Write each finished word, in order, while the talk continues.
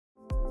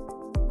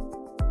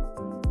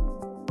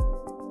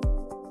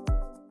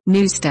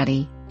New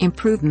study,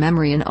 improved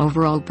memory and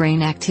overall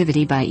brain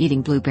activity by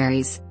eating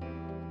blueberries.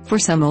 For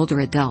some older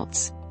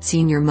adults,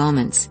 senior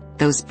moments,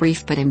 those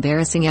brief but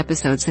embarrassing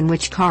episodes in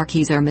which car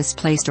keys are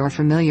misplaced or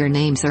familiar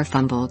names are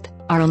fumbled,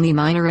 are only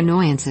minor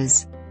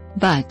annoyances.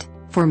 But,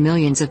 for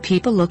millions of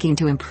people looking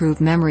to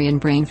improve memory and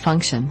brain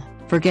function,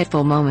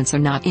 forgetful moments are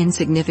not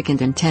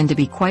insignificant and tend to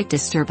be quite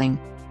disturbing.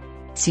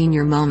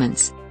 Senior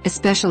moments,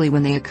 especially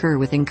when they occur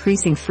with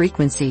increasing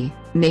frequency,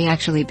 may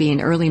actually be an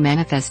early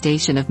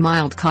manifestation of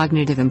mild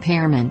cognitive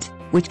impairment,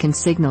 which can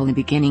signal the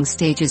beginning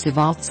stages of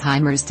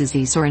Alzheimer's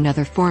disease or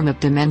another form of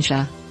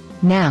dementia.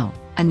 Now,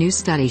 a new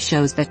study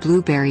shows that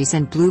blueberries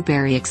and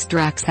blueberry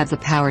extracts have the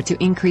power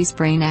to increase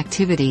brain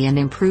activity and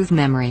improve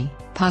memory,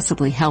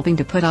 possibly helping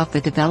to put off the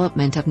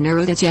development of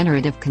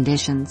neurodegenerative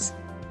conditions.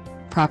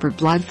 Proper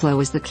blood flow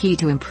is the key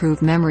to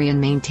improve memory and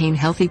maintain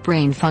healthy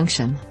brain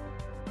function.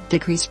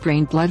 Decreased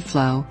brain blood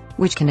flow,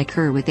 which can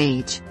occur with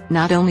age,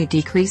 not only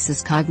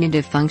decreases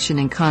cognitive function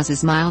and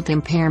causes mild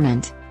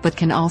impairment, but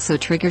can also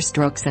trigger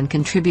strokes and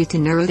contribute to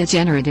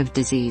neurodegenerative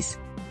disease.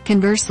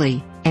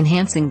 Conversely,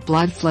 enhancing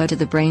blood flow to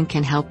the brain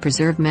can help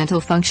preserve mental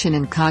function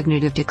and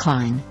cognitive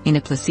decline. In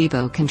a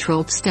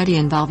placebo-controlled study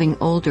involving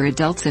older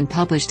adults and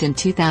published in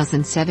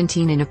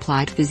 2017 in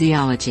Applied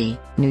Physiology,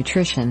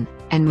 Nutrition,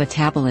 and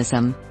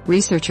Metabolism,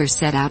 researchers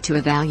set out to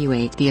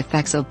evaluate the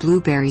effects of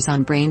blueberries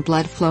on brain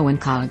blood flow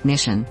and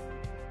cognition.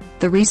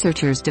 The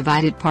researchers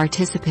divided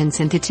participants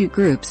into two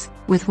groups,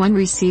 with one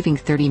receiving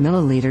 30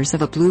 milliliters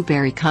of a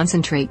blueberry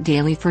concentrate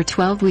daily for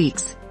 12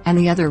 weeks, and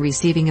the other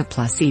receiving a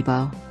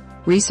placebo.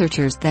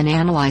 Researchers then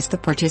analyzed the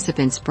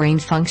participants' brain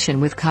function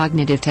with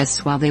cognitive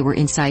tests while they were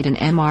inside an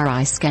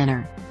MRI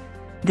scanner.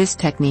 This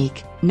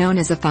technique, known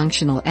as a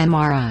functional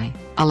MRI,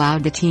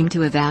 allowed the team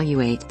to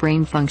evaluate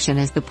brain function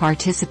as the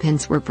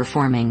participants were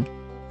performing.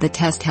 The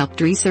test helped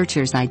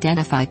researchers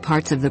identify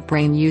parts of the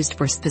brain used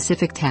for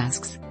specific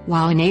tasks,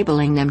 while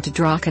enabling them to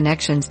draw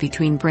connections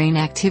between brain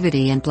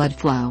activity and blood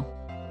flow.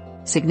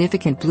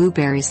 Significant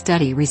blueberry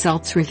study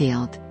results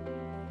revealed.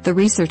 The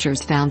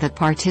researchers found that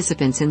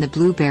participants in the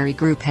blueberry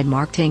group had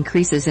marked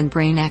increases in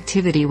brain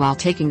activity while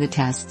taking the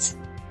tests.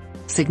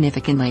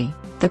 Significantly,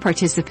 the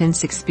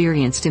participants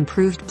experienced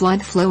improved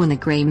blood flow in the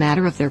gray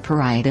matter of their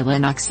parietal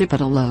and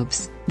occipital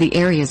lobes, the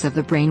areas of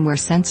the brain where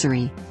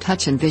sensory,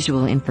 touch and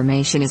visual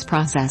information is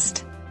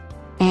processed.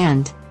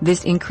 And,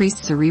 this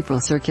increased cerebral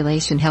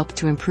circulation helped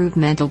to improve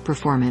mental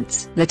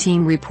performance. The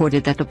team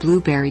reported that the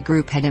blueberry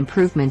group had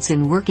improvements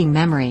in working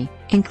memory,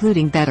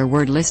 including better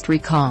word list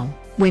recall,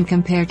 when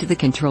compared to the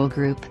control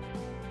group.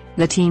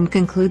 The team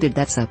concluded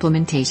that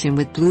supplementation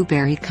with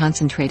blueberry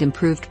concentrate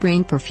improved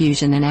brain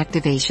perfusion and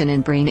activation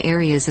in brain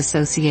areas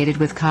associated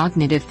with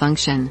cognitive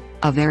function,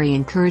 a very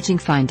encouraging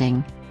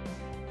finding.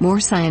 More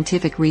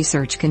scientific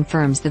research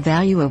confirms the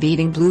value of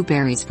eating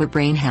blueberries for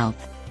brain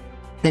health.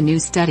 The new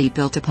study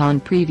built upon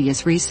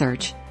previous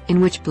research,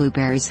 in which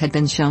blueberries had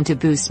been shown to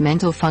boost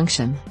mental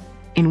function.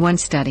 In one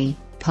study,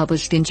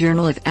 published in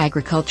Journal of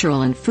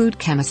Agricultural and Food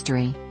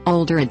Chemistry,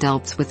 older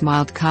adults with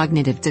mild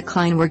cognitive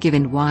decline were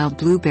given wild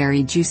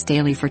blueberry juice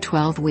daily for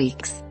 12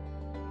 weeks.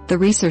 The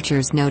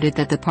researchers noted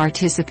that the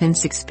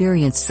participants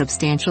experienced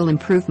substantial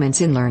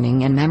improvements in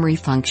learning and memory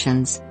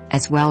functions,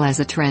 as well as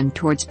a trend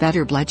towards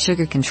better blood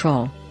sugar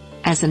control.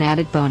 As an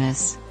added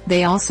bonus,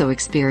 they also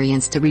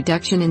experienced a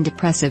reduction in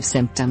depressive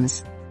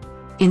symptoms.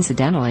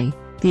 Incidentally,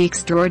 the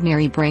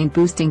extraordinary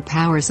brain-boosting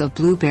powers of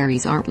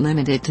blueberries aren't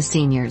limited to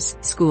seniors.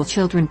 School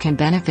children can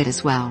benefit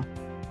as well.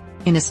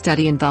 In a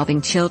study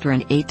involving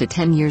children 8 to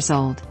 10 years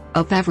old,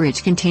 a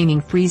beverage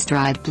containing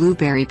freeze-dried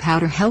blueberry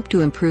powder helped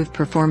to improve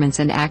performance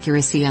and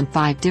accuracy on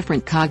 5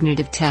 different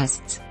cognitive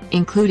tests,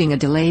 including a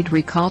delayed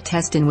recall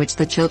test in which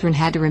the children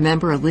had to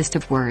remember a list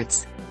of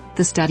words.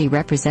 The study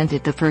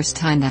represented the first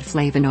time that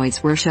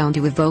flavonoids were shown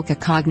to evoke a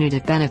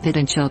cognitive benefit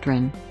in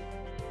children.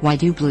 Why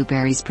do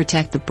blueberries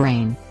protect the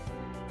brain?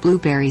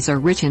 Blueberries are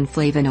rich in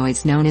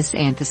flavonoids known as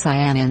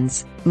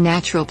anthocyanins,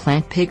 natural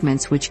plant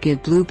pigments which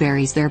give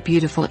blueberries their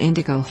beautiful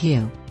indigo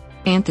hue.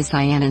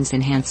 Anthocyanins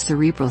enhance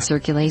cerebral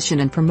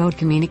circulation and promote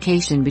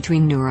communication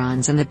between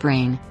neurons and the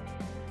brain.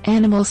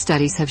 Animal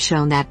studies have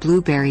shown that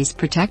blueberries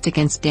protect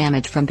against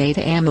damage from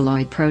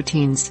beta-amyloid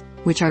proteins,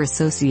 which are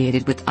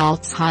associated with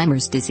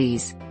Alzheimer's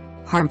disease.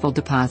 Harmful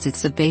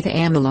deposits of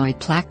beta-amyloid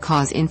plaque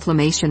cause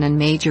inflammation and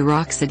major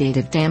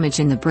oxidative damage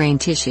in the brain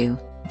tissue,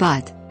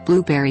 but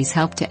blueberries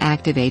help to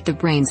activate the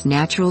brain's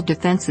natural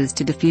defenses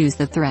to diffuse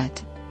the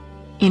threat.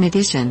 In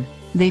addition,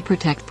 they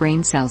protect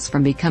brain cells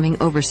from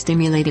becoming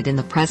overstimulated in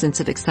the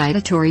presence of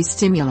excitatory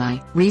stimuli.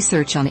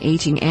 Research on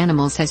aging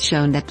animals has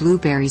shown that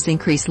blueberries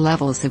increase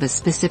levels of a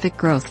specific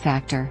growth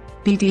factor,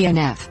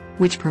 BDNF,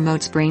 which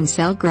promotes brain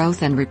cell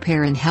growth and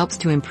repair and helps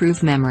to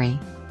improve memory.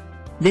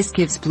 This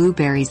gives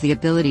blueberries the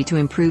ability to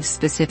improve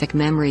specific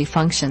memory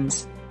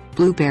functions.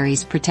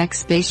 Blueberries protect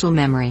spatial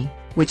memory,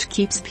 which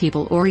keeps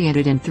people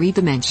oriented in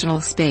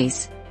three-dimensional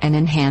space, and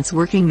enhance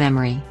working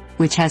memory,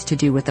 which has to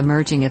do with the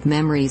merging of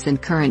memories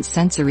and current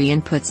sensory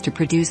inputs to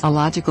produce a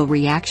logical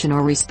reaction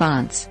or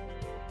response.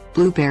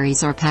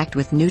 Blueberries are packed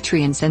with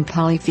nutrients and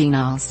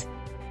polyphenols.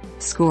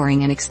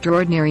 scoring an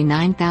extraordinary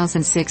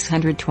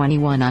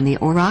 9,621 on the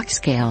ORAC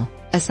scale,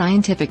 a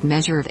scientific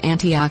measure of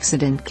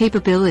antioxidant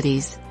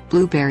capabilities.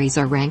 Blueberries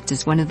are ranked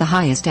as one of the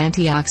highest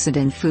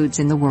antioxidant foods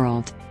in the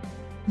world.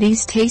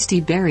 These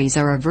tasty berries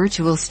are a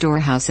virtual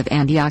storehouse of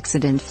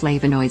antioxidant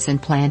flavonoids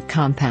and plant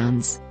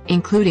compounds,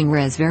 including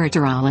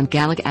resveratrol and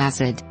gallic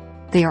acid.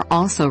 They are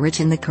also rich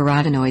in the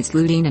carotenoids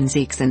lutein and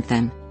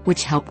zeaxanthin,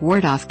 which help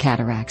ward off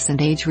cataracts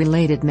and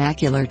age-related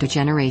macular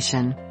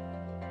degeneration.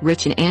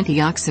 Rich in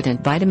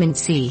antioxidant vitamin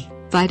C,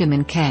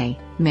 vitamin K,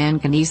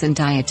 manganese and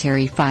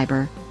dietary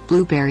fiber,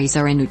 blueberries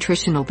are a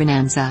nutritional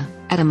bonanza,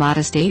 at a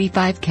modest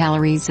 85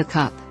 calories a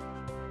cup.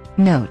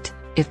 Note: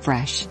 if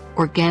fresh,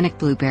 organic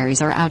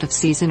blueberries are out of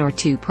season or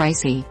too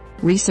pricey,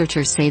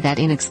 researchers say that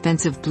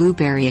inexpensive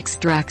blueberry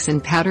extracts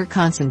and powder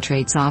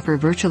concentrates offer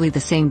virtually the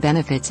same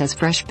benefits as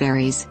fresh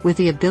berries. With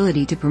the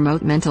ability to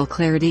promote mental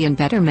clarity and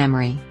better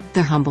memory,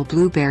 the humble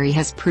blueberry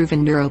has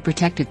proven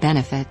neuroprotective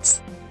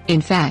benefits.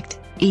 In fact,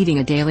 eating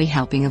a daily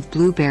helping of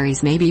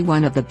blueberries may be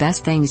one of the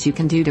best things you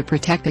can do to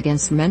protect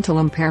against mental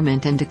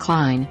impairment and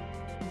decline.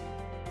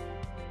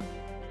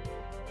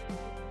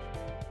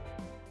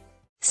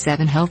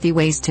 7 healthy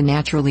ways to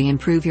naturally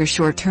improve your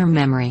short-term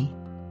memory.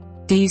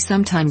 Do you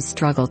sometimes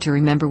struggle to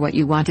remember what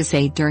you want to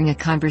say during a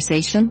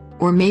conversation?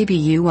 Or maybe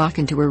you walk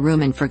into a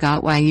room and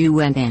forgot why you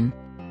went in.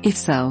 If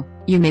so,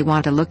 you may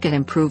want to look at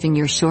improving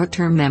your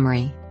short-term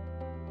memory.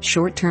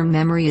 Short-term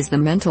memory is the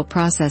mental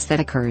process that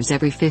occurs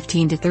every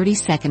 15 to 30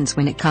 seconds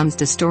when it comes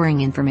to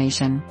storing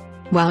information.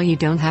 While you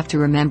don't have to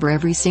remember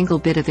every single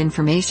bit of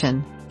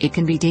information, it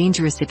can be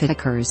dangerous if it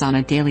occurs on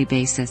a daily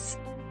basis.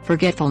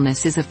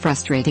 Forgetfulness is a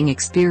frustrating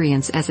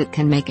experience as it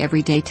can make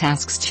everyday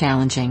tasks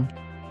challenging.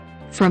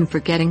 From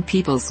forgetting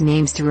people's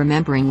names to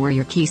remembering where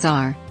your keys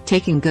are,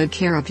 taking good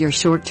care of your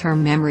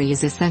short-term memory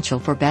is essential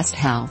for best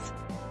health.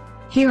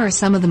 Here are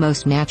some of the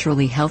most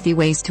naturally healthy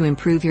ways to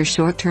improve your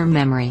short-term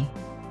memory.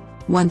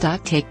 1.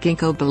 Take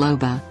Gingko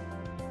Biloba.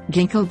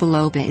 Gingko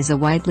Biloba is a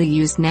widely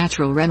used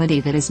natural remedy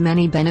that has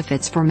many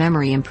benefits for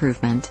memory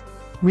improvement.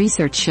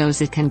 Research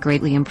shows it can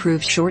greatly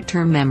improve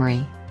short-term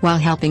memory, while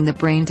helping the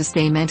brain to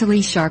stay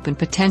mentally sharp and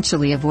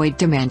potentially avoid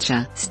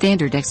dementia.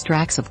 Standard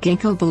extracts of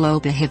Gingko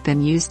Biloba have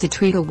been used to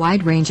treat a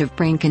wide range of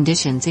brain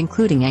conditions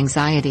including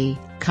anxiety,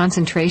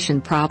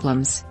 concentration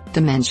problems,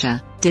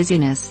 dementia,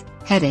 dizziness,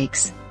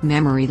 headaches,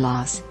 memory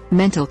loss,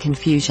 mental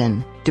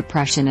confusion,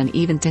 depression and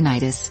even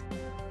tinnitus.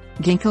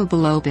 Gingko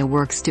Biloba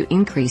works to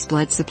increase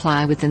blood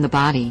supply within the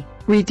body,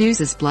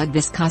 reduces blood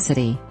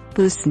viscosity,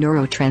 boosts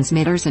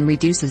neurotransmitters and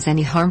reduces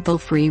any harmful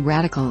free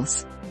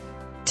radicals.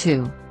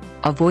 2.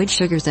 Avoid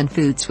sugars and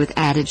foods with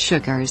added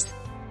sugars.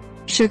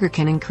 Sugar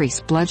can increase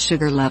blood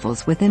sugar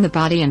levels within the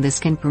body and this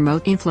can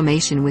promote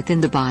inflammation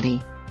within the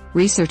body.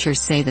 Researchers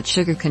say that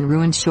sugar can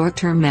ruin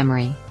short-term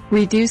memory,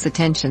 reduce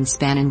attention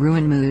span and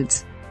ruin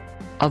moods.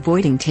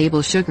 Avoiding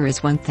table sugar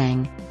is one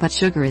thing, but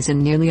sugar is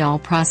in nearly all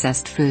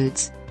processed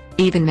foods.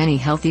 Even many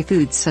healthy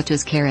foods such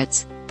as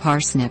carrots,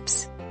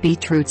 parsnips,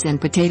 beetroots and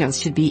potatoes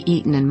should be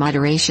eaten in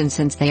moderation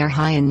since they are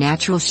high in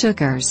natural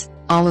sugars,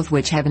 all of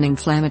which have an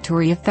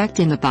inflammatory effect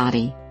in the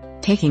body.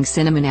 Taking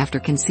cinnamon after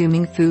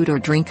consuming food or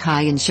drink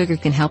high in sugar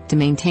can help to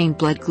maintain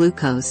blood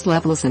glucose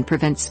levels and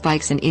prevent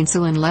spikes in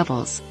insulin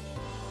levels.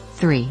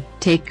 3.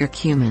 Take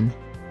curcumin.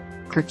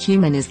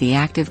 Curcumin is the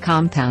active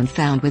compound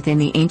found within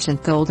the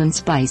ancient golden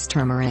spice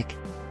turmeric.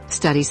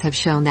 Studies have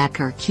shown that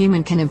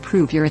curcumin can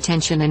improve your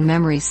attention and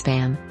memory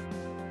span.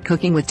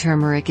 Cooking with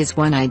turmeric is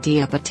one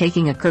idea, but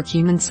taking a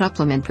curcumin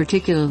supplement,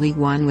 particularly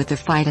one with a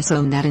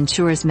phytosome that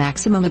ensures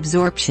maximum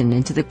absorption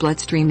into the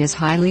bloodstream, is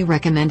highly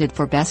recommended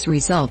for best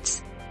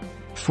results.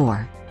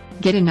 4.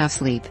 Get enough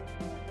sleep.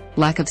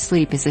 Lack of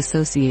sleep is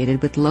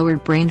associated with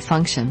lowered brain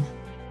function.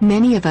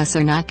 Many of us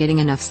are not getting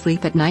enough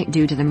sleep at night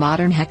due to the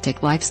modern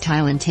hectic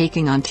lifestyle and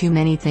taking on too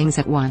many things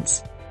at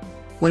once.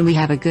 When we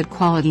have a good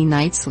quality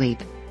night's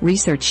sleep,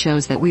 research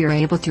shows that we are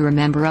able to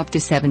remember up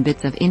to 7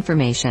 bits of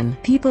information.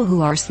 People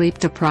who are sleep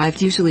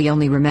deprived usually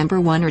only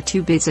remember 1 or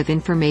 2 bits of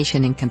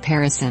information in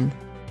comparison.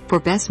 For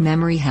best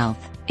memory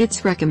health,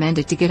 it's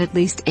recommended to get at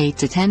least 8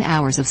 to 10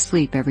 hours of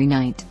sleep every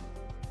night.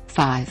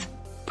 5.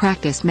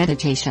 Practice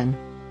meditation.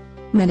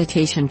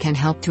 Meditation can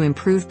help to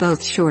improve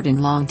both short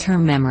and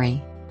long-term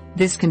memory.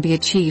 This can be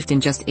achieved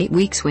in just 8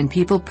 weeks when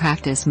people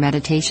practice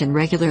meditation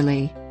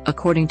regularly,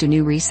 according to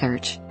new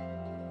research.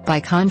 By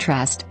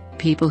contrast,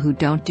 people who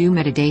don't do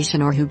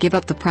meditation or who give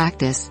up the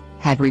practice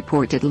have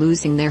reported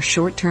losing their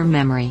short-term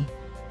memory.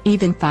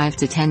 Even 5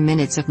 to 10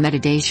 minutes of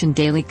meditation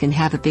daily can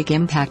have a big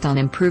impact on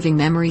improving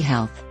memory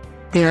health.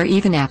 There are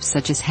even apps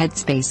such as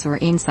Headspace or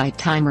Insight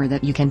Timer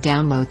that you can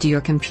download to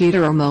your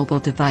computer or mobile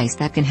device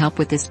that can help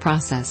with this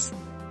process.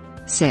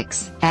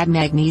 6. Add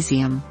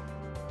magnesium.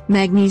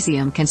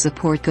 Magnesium can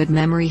support good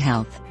memory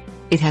health.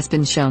 It has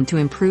been shown to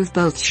improve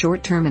both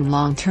short-term and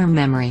long-term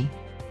memory.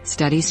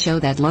 Studies show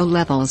that low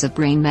levels of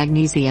brain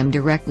magnesium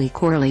directly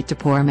correlate to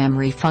poor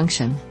memory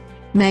function.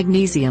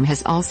 Magnesium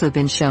has also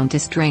been shown to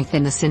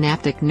strengthen the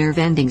synaptic nerve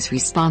endings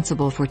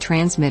responsible for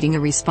transmitting a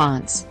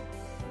response.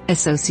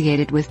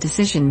 Associated with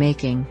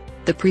decision-making,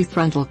 The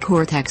prefrontal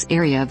cortex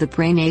area of the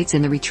brain aids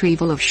in the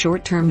retrieval of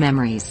short-term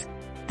memories.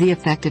 The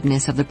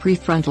effectiveness of the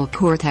prefrontal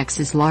cortex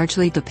is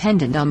largely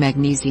dependent on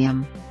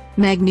magnesium.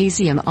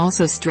 Magnesium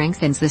also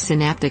strengthens the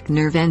synaptic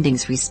nerve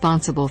endings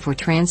responsible for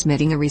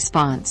transmitting a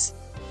response.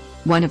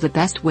 One of the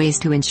best ways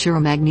to ensure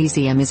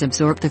magnesium is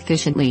absorbed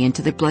efficiently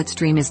into the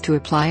bloodstream is to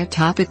apply it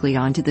topically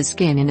onto the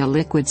skin in a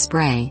liquid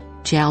spray,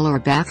 gel or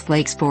bath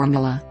flakes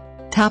formula.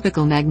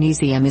 Topical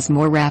magnesium is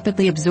more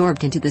rapidly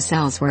absorbed into the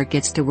cells where it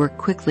gets to work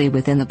quickly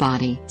within the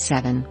body.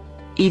 7.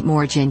 Eat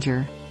more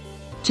ginger.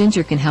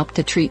 Ginger can help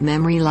to treat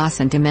memory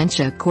loss and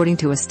dementia according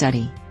to a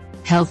study.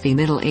 Healthy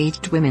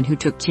middle-aged women who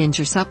took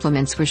ginger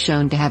supplements were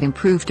shown to have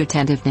improved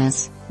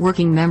attentiveness,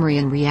 working memory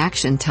and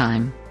reaction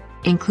time.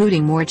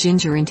 Including more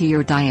ginger into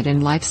your diet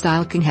and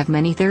lifestyle can have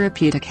many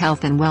therapeutic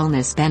health and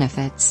wellness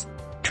benefits.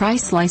 Try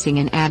slicing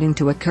and adding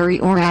to a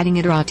curry or adding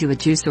it raw to a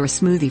juice or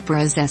smoothie for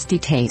a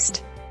zesty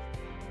taste.